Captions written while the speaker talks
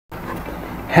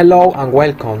Hello and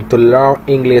welcome to Learn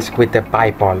English with the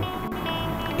Bible.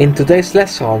 In today's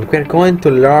lesson, we are going to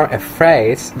learn a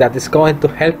phrase that is going to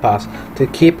help us to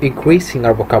keep increasing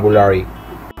our vocabulary.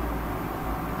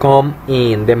 Come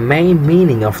in. The main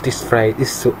meaning of this phrase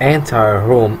is to enter a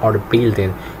room or a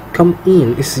building. Come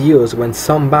in is used when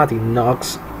somebody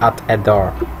knocks at a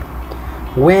door.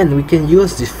 When we can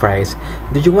use this phrase,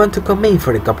 do you want to come in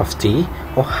for a cup of tea?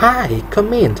 Or hi,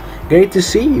 come in, great to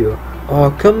see you.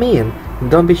 Or come in,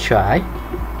 don't be shy.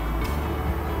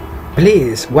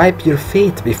 Please wipe your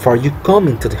feet before you come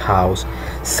into the house.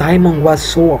 Simon was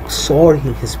so absorbed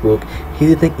in his book,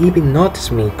 he didn't even notice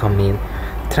me come in.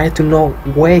 Try to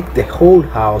not wake the whole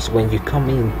house when you come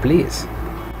in, please.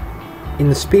 In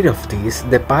the spirit of this,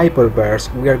 the Bible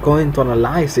verse we are going to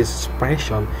analyze this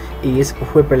expression is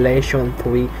Revelation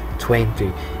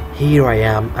 3:20. Here I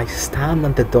am, I stand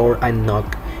at the door and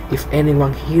knock. If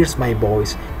anyone hears my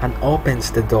voice and opens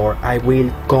the door, I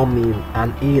will come in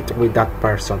and eat with that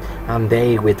person and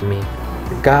they with me.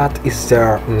 God is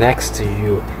there next to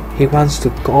you. He wants to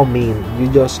come in.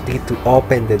 You just need to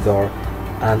open the door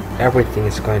and everything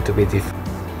is going to be different.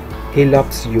 He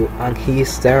loves you and He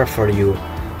is there for you.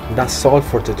 That's all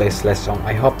for today's lesson.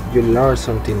 I hope you learned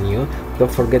something new.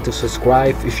 Don't forget to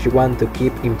subscribe if you want to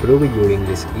keep improving your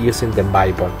English using the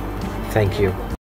Bible. Thank you.